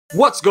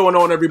What's going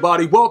on,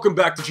 everybody? Welcome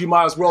back to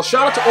GmiasWorld.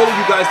 Shout out to all of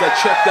you guys that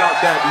checked out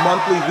that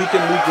monthly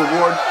weekend league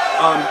reward.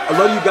 A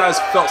lot of you guys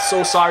felt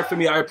so sorry for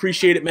me. I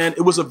appreciate it, man.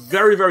 It was a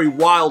very, very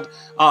wild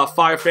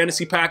Fire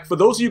Fantasy Pack. For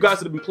those of you guys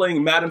that have been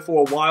playing Madden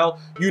for a while,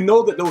 you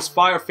know that those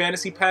Fire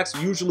Fantasy Packs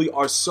usually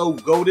are so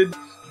goated.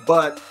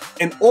 But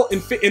in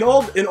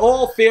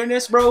all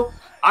fairness, bro,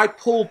 I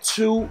pulled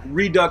 2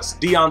 Redux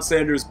Deion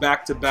Sanders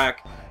back to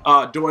back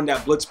during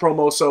that Blitz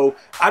promo. So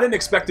I didn't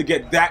expect to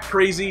get that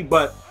crazy,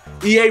 but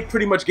EA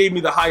pretty much gave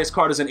me the highest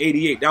card as an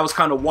 88. That was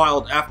kind of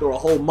wild after a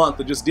whole month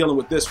of just dealing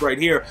with this right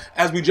here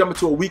as we jump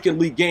into a weekend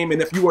league game.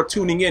 And if you are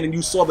tuning in and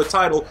you saw the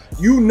title,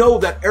 you know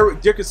that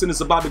Eric Dickerson is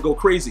about to go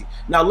crazy.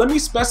 Now, let me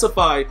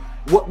specify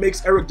what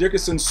makes Eric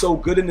Dickerson so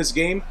good in this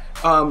game.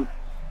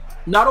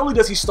 Not only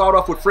does he start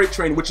off with Freight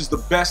Train, which is the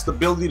best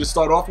ability to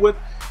start off with,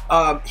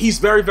 he's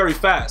very, very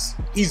fast.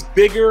 He's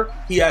bigger,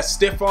 he has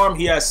stiff arm,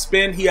 he has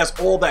spin, he has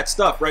all that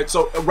stuff, right?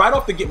 So right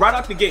out the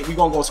gate, we're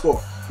gonna go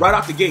score. Right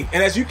out the gate.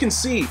 And as you can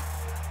see,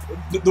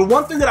 the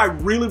one thing that I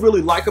really,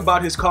 really like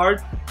about his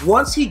card,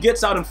 once he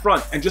gets out in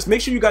front, and just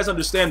make sure you guys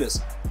understand this,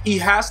 he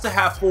has to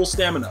have full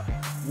stamina.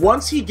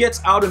 Once he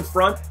gets out in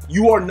front,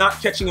 you are not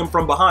catching him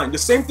from behind. The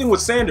same thing with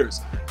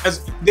Sanders.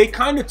 As they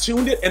kind of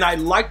tuned it, and I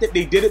like that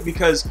they did it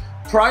because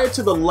prior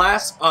to the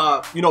last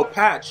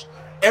patch,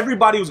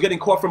 everybody was getting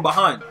caught from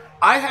behind.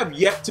 I have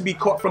yet to be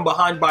caught from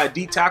behind by a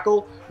D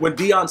tackle when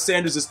Deion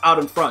Sanders is out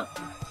in front.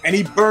 And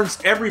he burns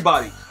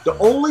everybody. The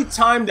only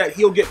time that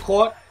he'll get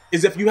caught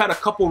is if you had a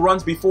couple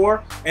runs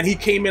before and he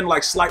came in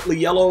like slightly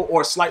yellow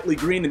or slightly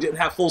green and didn't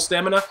have full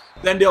stamina,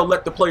 then they'll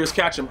let the players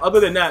catch him.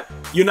 Other than that,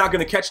 you're not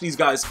going to catch these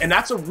guys. And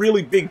that's a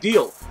really big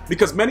deal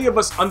because many of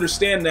us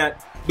understand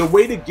that the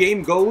way the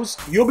game goes,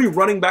 you'll be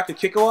running back a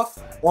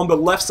kickoff on the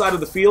left side of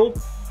the field.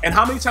 And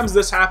how many times does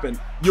this happen?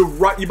 You're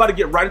about to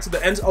get right into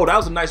the end. Oh, that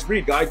was a nice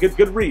read, guy.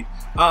 Good read.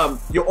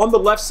 You're on the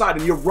left side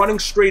and you're running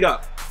straight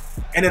up.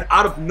 And then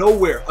out of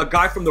nowhere, a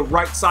guy from the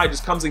right side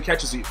just comes and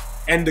catches you.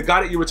 And the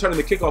guy that you're returning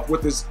the kickoff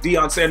with is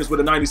Deion Sanders with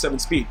a 97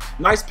 speed.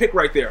 Nice pick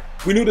right there.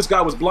 We knew this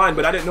guy was blind,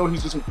 but I didn't know he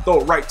was just going to throw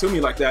it right to me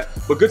like that.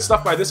 But good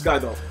stuff by this guy,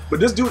 though. But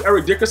this dude,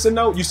 Eric Dickerson,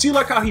 though, you see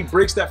like how he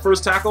breaks that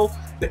first tackle?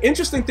 The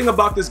interesting thing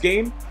about this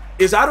game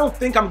is I don't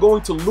think I'm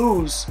going to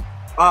lose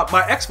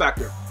my X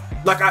Factor.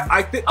 Like,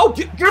 I think... Oh,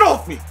 get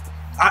off me!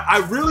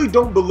 I really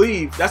don't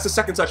believe... That's the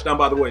second touchdown,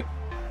 by the way.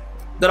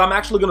 That I'm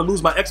actually going to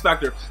lose my X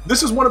Factor.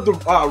 This is one of the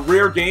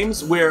rare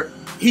games where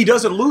he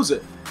doesn't lose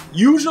it.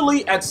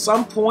 Usually, at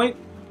some point,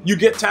 you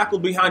get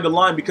tackled behind the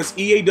line because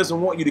EA doesn't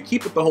want you to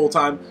keep it the whole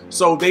time.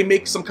 So they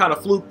make some kind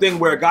of fluke thing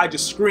where a guy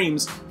just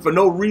screams for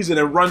no reason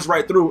and runs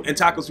right through and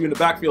tackles you in the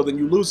backfield and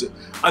you lose it.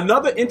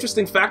 Another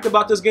interesting fact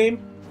about this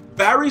game,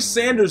 Barry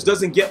Sanders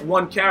doesn't get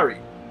 1 carry.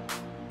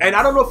 And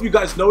I don't know if you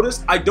guys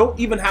noticed, I don't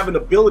even have an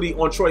ability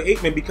on Troy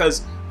Aikman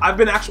because I've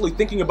been actually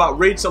thinking about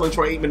raid selling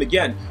Troy Aikman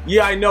again.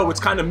 Yeah, I know, it's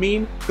kind of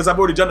mean because I've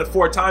already done it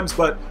 4 times,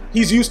 but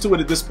he's used to it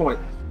at this point.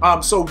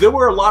 So there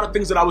were a lot of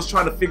things that I was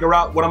trying to figure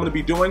out what I'm going to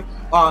be doing,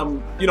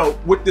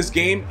 with this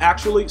game,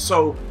 actually.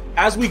 So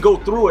as we go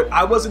through it,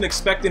 I wasn't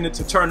expecting it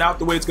to turn out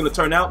the way it's going to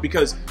turn out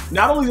because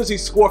not only does he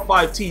score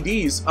 5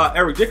 TDs,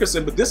 Eric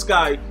Dickerson, but this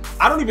guy,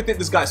 I don't even think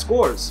this guy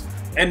scores.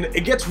 And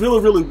it gets really,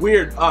 really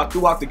weird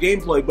throughout the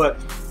gameplay, but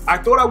I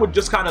thought I would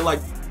just kind of like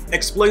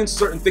explain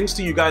certain things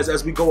to you guys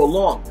as we go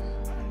along.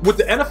 With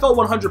the NFL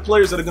 100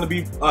 players that are going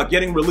to be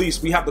getting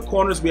released, we have the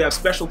corners, we have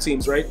special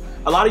teams, right?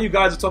 A lot of you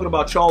guys are talking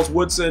about Charles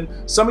Woodson.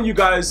 Some of you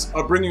guys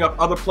are bringing up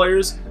other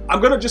players. I'm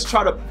going to just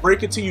try to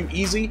break it to you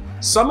easy.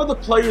 Some of the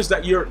players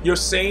that you're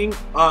saying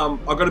are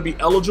going to be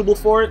eligible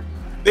for it.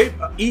 The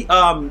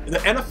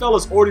NFL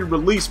has already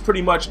released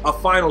pretty much a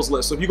finals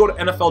list. So if you go to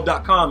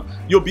NFL.com,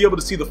 you'll be able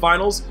to see the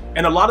finals.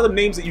 And a lot of the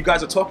names that you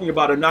guys are talking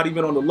about are not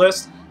even on the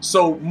list.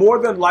 So more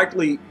than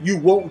likely, you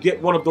won't get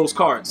one of those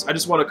cards. I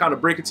just want to kind of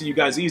break it to you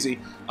guys easy.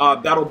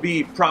 That'll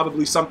be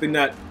probably something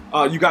that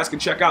you guys can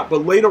check out.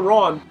 But later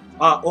on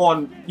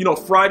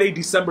Friday,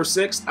 December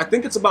 6th, I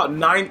think it's about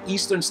 9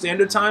 Eastern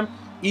Standard Time,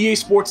 EA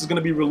Sports is going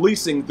to be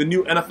releasing the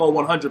new NFL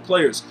 100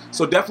 players.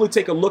 So definitely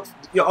take a look.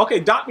 Okay,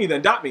 dot me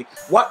then, dot me.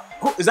 What?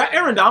 Is that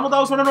Aaron Donald I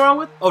was running around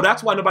with? Oh,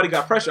 that's why nobody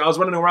got pressure. I was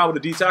running around with a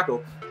D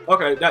tackle.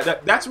 Okay,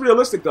 that's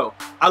realistic though.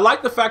 I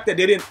like the fact that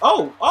they didn't.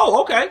 Oh,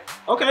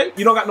 okay.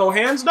 You don't got no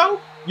hands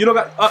though. You don't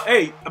got.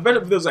 Hey, I bet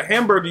if there's a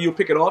hamburger, you'll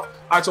pick it off. All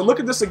right, so look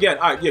at this again.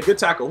 All right, yeah, good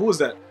tackle. Who was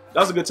that?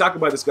 That was a good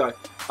tackle by this guy.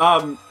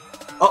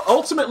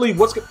 Ultimately,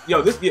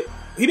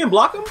 he didn't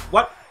block him.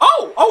 What?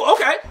 Oh,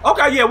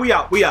 okay. Yeah,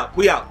 we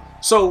out.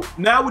 So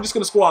now we're just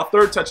going to score our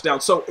 3rd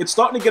touchdown. So it's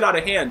starting to get out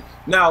of hand.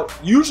 Now,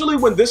 usually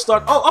when this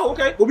starts...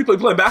 okay. We'll be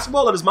playing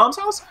basketball at his mom's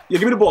house? Yeah,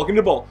 give me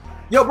the ball.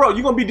 Yo, bro,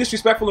 you going to be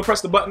disrespectful and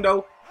press the button,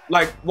 though?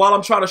 Like, while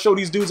I'm trying to show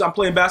these dudes I'm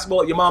playing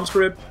basketball at your mom's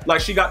crib?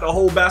 Like, she got the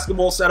whole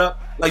basketball set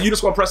up? Like, you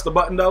just going to press the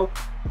button, though?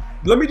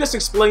 Let me just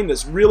explain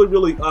this really,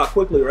 really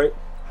quickly, right?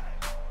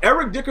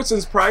 Eric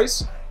Dickerson's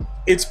price,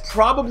 it's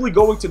probably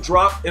going to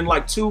drop in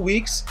like 2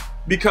 weeks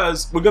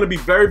because we're going to be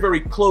very,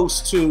 very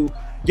close to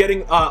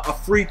getting a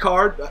free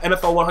card,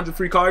 NFL 100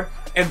 free card,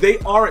 and they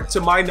aren't,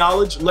 to my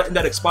knowledge, letting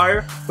that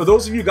expire. For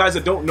those of you guys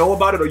that don't know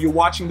about it, or you're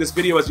watching this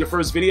video as your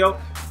first video,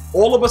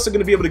 all of us are going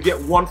to be able to get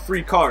one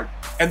free card.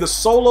 And the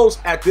solos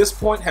at this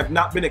point have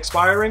not been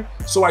expiring,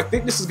 so I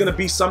think this is going to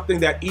be something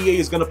that EA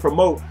is going to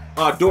promote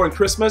during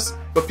Christmas,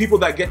 for people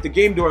that get the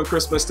game during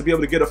Christmas to be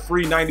able to get a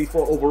free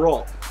 94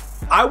 overall.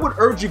 I would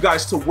urge you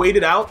guys to wait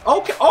it out.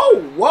 Okay,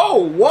 oh,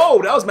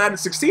 whoa, that was Madden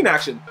 16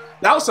 action.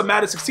 That was some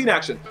Madden 16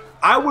 action.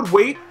 I would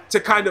wait to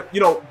kind of,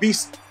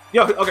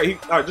 okay,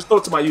 all right, just throw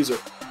it to my user,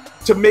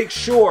 to make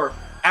sure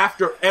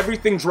after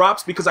everything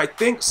drops, because I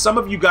think some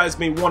of you guys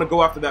may want to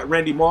go after that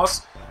Randy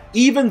Moss,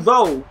 even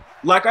though,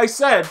 like I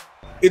said,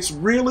 it's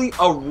really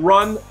a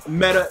run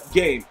meta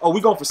game. Oh,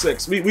 we going for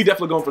 6. We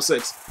definitely going for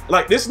 6.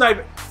 Like, this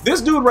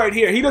dude right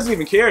here, he doesn't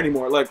even care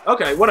anymore. Like,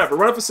 okay, whatever.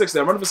 Run it for 6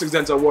 then. Run it for 6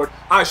 Denzel Ward.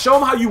 All right, show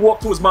him how you walk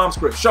to his mom's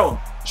crib. Show him.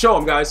 Show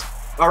him, guys.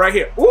 All right,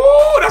 here.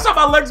 Ooh, that's how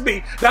my legs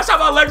be. That's how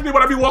my legs be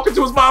when I be walking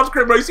to his mom's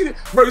crib, bro.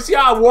 You see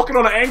how I'm walking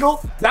on an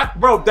angle?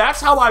 Bro,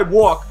 that's how I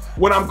walk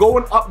when I'm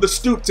going up the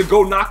stoop to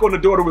go knock on the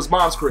door to his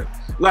mom's crib.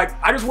 Like,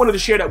 I just wanted to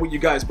share that with you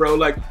guys, bro.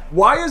 Like,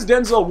 why is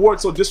Denzel Ward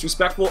so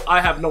disrespectful?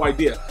 I have no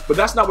idea. But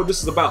that's not what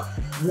this is about.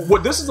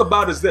 What this is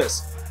about is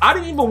this. I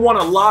didn't even want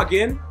to log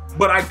in,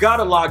 but I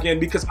gotta log in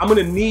because I'm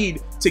gonna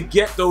need to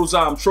get those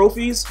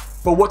trophies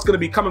for what's gonna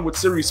be coming with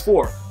Series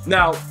 4.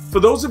 Now,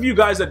 for those of you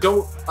guys that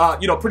don't,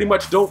 pretty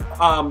much don't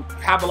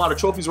have a lot of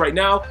trophies right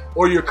now,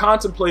 or you're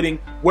contemplating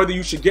whether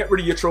you should get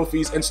rid of your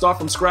trophies and start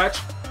from scratch,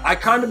 I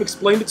kind of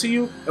explained it to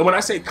you. And when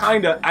I say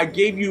kinda, I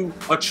gave you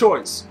a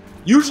choice.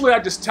 Usually I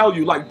just tell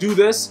you, like, do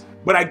this,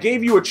 but I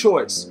gave you a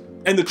choice.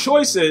 And the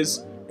choice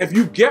is, if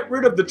you get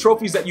rid of the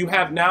trophies that you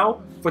have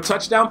now for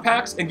touchdown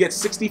packs and get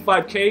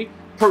 65K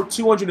per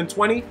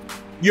 220,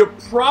 you're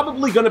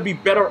probably gonna be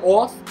better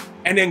off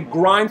and then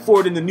grind for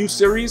it in the new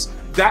series.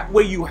 That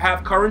way you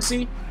have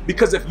currency,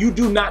 because if you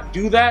do not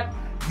do that,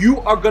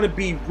 you are gonna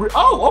be, run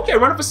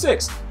it for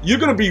 6. You're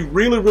gonna be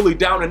really, really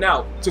down and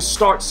out to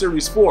start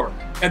Series 4.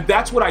 And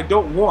that's what I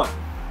don't want.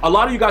 A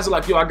lot of you guys are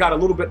like, yo, I got a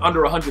little bit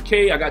under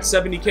 100K, I got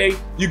 70K.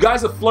 You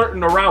guys are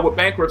flirting around with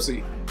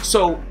bankruptcy.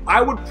 So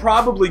I would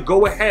probably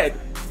go ahead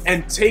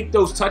and take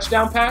those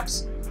touchdown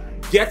packs,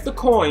 get the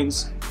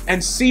coins,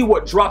 and see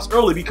what drops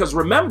early, because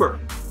remember,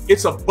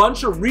 it's a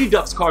bunch of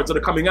Redux cards that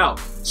are coming out.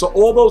 So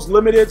all those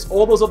limiteds,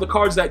 all those other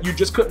cards that you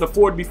just couldn't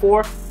afford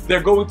before,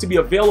 they're going to be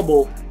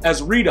available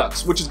as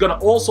Redux, which is going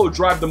to also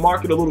drive the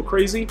market a little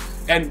crazy.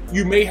 And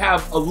you may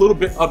have a little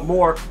bit of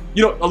more, a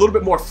little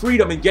bit more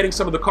freedom in getting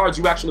some of the cards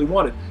you actually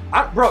wanted.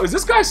 Bro, is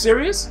this guy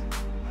serious?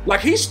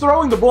 Like, he's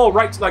throwing the ball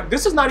right, like,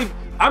 this is not even,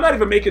 I'm not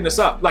even making this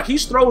up. Like,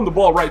 he's throwing the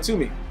ball right to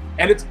me.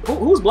 And it's,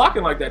 who's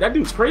blocking like that? That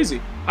dude's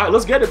crazy. All right,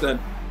 let's get it then.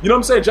 You know what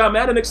I'm saying? John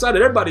Madden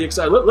excited, everybody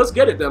excited. Let's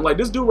get it then. Like,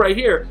 this dude right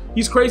here,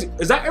 he's crazy.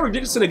 Is that Eric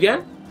Dickerson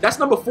again? That's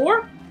number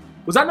 4?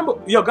 Was that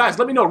number? Yo, guys,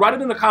 let me know. Write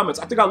it in the comments.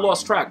 I think I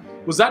lost track.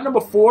 Was that number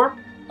 4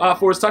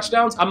 for his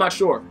touchdowns? I'm not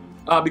sure.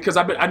 Because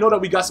I know that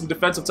we got some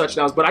defensive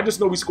touchdowns, but I just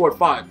know we scored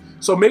 5.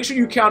 So make sure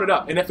you count it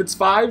up. And if it's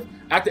 5,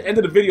 at the end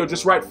of the video,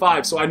 just write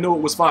 5 so I know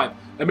it was 5.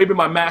 And maybe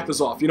my math is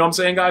off. You know what I'm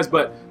saying, guys?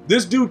 But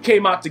this dude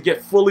came out to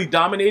get fully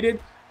dominated,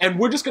 and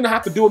we're just going to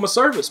have to do him a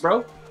service,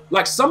 bro.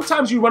 Like,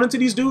 sometimes you run into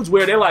these dudes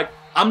where they're like,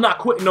 I'm not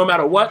quitting no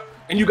matter what,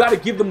 and you got to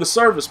give them the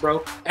service,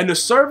 bro. And the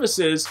service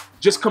is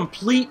just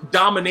complete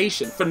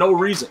domination for no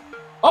reason.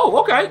 Oh,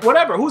 okay,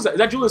 whatever. Who's that? Is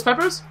that Julius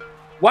Peppers?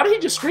 Why did he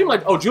just scream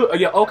like, oh,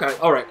 yeah, okay,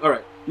 all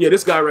right. Yeah,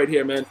 this guy right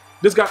here, man.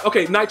 This guy,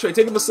 okay, Night Train,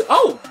 take him a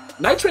oh,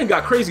 Night Train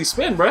got crazy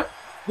spin, bro.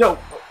 Yo,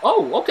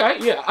 oh, okay,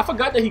 yeah, I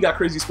forgot that he got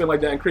crazy spin like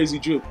that and crazy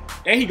juke.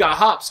 And he got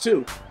hops,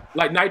 too.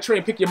 Like Night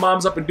Train, pick your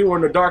moms up and do her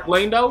in the dark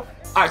lane, though.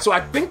 All right, so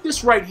I think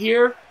this right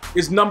here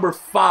is number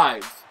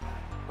 5.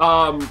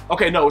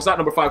 Okay, no, it's not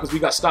number 5 because we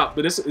got stopped.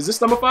 But is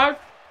this number 5?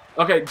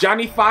 Okay,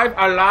 Johnny 5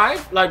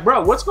 alive? Like,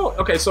 bro, what's going?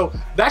 Okay, so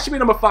that should be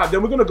number 5.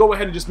 Then we're gonna go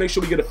ahead and just make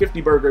sure we get a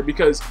 50 burger,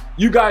 because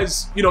you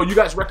guys, you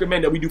guys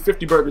recommend that we do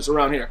 50 burgers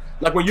around here.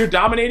 Like, when you're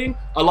dominating,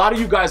 a lot of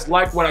you guys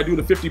like when I do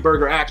the 50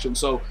 burger action.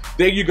 So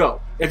there you go.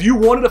 If you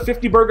wanted a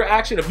 50 burger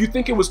action, if you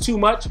think it was too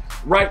much,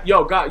 write,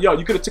 yo,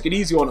 you could have took it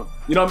easy on them.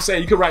 You know what I'm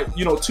saying? You could write,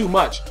 too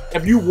much.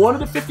 If you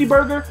wanted a 50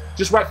 burger,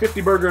 just write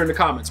 50 burger in the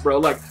comments, bro.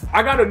 Like,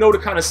 I gotta know the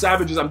kind of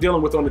savages I'm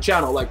dealing with on the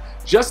channel. Like,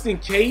 just in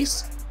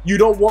case you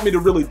don't want me to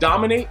really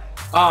dominate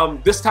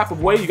this type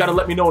of way, you gotta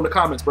let me know in the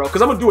comments, bro,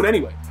 because I'm gonna do it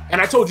anyway. And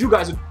I told you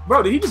guys,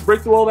 bro, did he just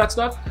break through all that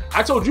stuff?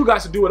 I told you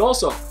guys to do it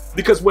also,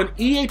 because when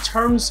EA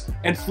turns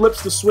and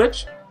flips the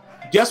switch,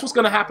 guess what's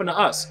gonna happen to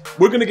us?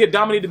 We're gonna get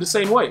dominated the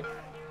same way.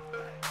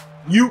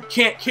 You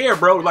can't care,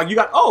 bro. Like, you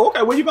got, oh,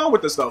 okay, where you going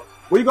with this, though?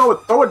 Where you going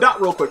with? Throw a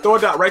dot real quick. Throw a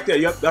dot right there.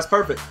 Yep, that's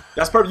perfect.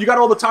 That's perfect. You got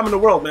all the time in the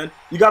world, man.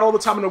 You got all the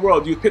time in the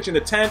world. You pitching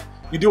the tent.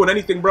 You doing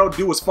anything, bro.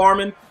 Do is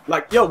farming.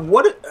 Like, yo,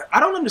 I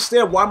don't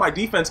understand why my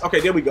defense. Okay,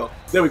 there we go.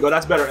 There we go.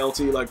 That's better,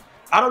 LT. Like,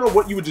 I don't know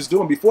what you were just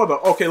doing before, though.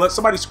 Okay, let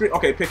somebody scream.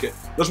 Okay, pick it.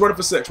 Let's run it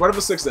for 6. Run it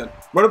for 6 then.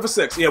 Run it for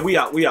 6. Yeah, we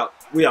out. All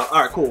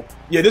right, cool.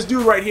 Yeah, this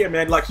dude right here,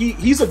 man. Like,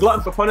 he's a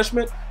glutton for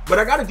punishment, but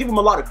I got to give him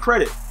a lot of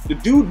credit. The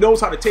dude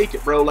knows how to take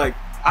it, bro. Like,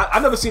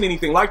 I've never seen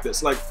anything like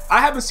this. Like, I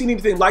haven't seen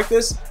anything like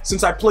this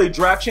since I played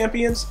Draft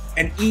Champions,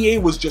 and EA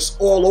was just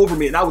all over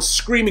me, and I was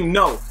screaming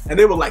no, and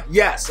they were like,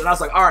 yes, and I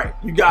was like, all right,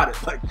 you got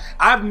it. Like,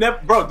 I've never,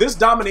 bro, this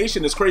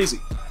domination is crazy.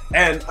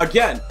 And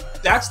again,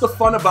 that's the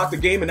fun about the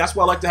game, and that's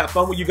why I like to have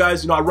fun with you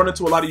guys. You know, I run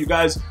into a lot of you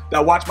guys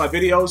that watch my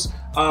videos,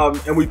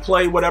 and we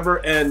play whatever,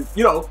 and,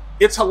 you know,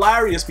 it's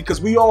hilarious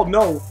because we all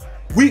know,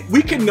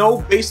 we can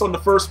know based on the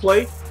first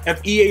play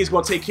if EA is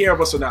going to take care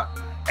of us or not.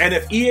 And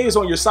if EA is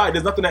on your side,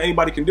 there's nothing that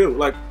anybody can do.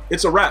 Like,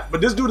 it's a wrap. But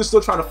this dude is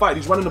still trying to fight.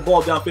 He's running the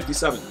ball down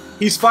 57.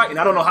 He's fighting.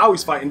 I don't know how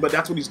he's fighting, but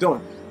that's what he's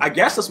doing. I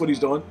guess that's what he's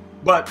doing.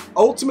 But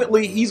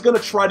ultimately, he's going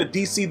to try to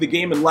DC the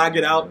game and lag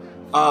it out.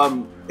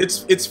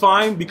 It's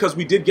fine because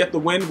we did get the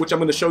win, which I'm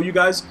going to show you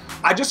guys.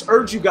 I just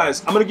urge you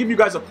guys, I'm going to give you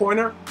guys a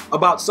pointer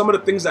about some of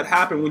the things that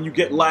happen when you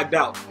get lagged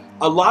out.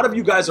 A lot of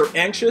you guys are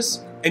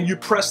anxious and you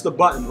press the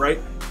button, right?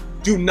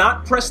 Do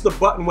not press the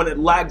button when it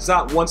lags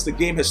out once the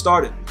game has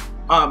started.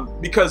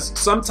 Because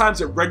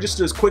sometimes it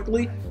registers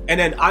quickly and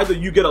then either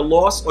you get a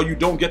loss or you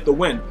don't get the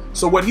win.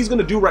 So what he's going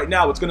to do right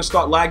now, it's going to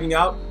start lagging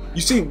out.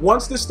 You see,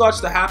 once this starts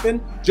to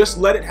happen, just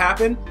let it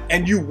happen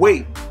and you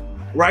wait,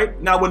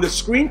 right? Now, when the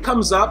screen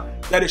comes up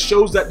that it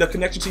shows that the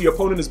connection to your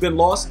opponent has been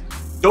lost,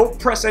 don't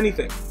press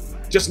anything.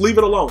 Just leave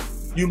it alone.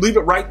 You leave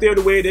it right there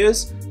the way it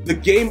is. The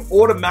game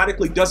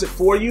automatically does it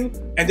for you.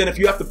 And then if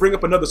you have to bring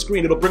up another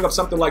screen, it'll bring up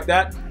something like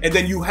that. And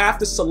then you have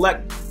to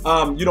select,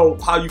 you know,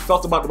 how you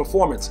felt about the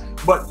performance.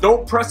 But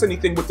don't press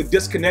anything with the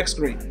disconnect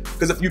screen.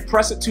 Because if you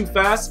press it too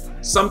fast,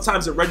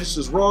 sometimes it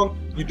registers wrong.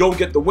 You don't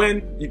get the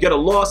win. You get a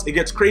loss. It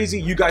gets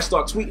crazy. You guys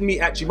start tweeting me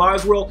at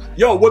GmiasWorld.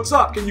 Yo, what's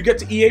up? Can you get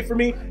to EA for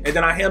me? And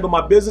then I handle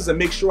my business and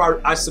make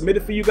sure I submit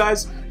it for you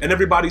guys. And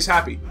everybody's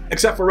happy.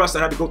 Except for us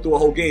that had to go through a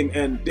whole game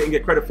and didn't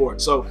get credit for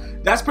it. So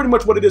that's pretty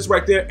much what it is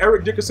right there.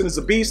 Eric Dickerson is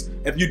a beast.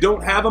 If you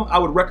don't have him, I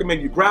would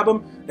recommend you grab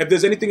him. If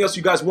there's anything else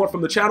you guys want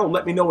from the channel,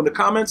 let me know in the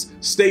comments.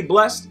 Stay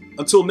blessed.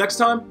 Until next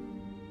time,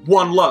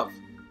 one love.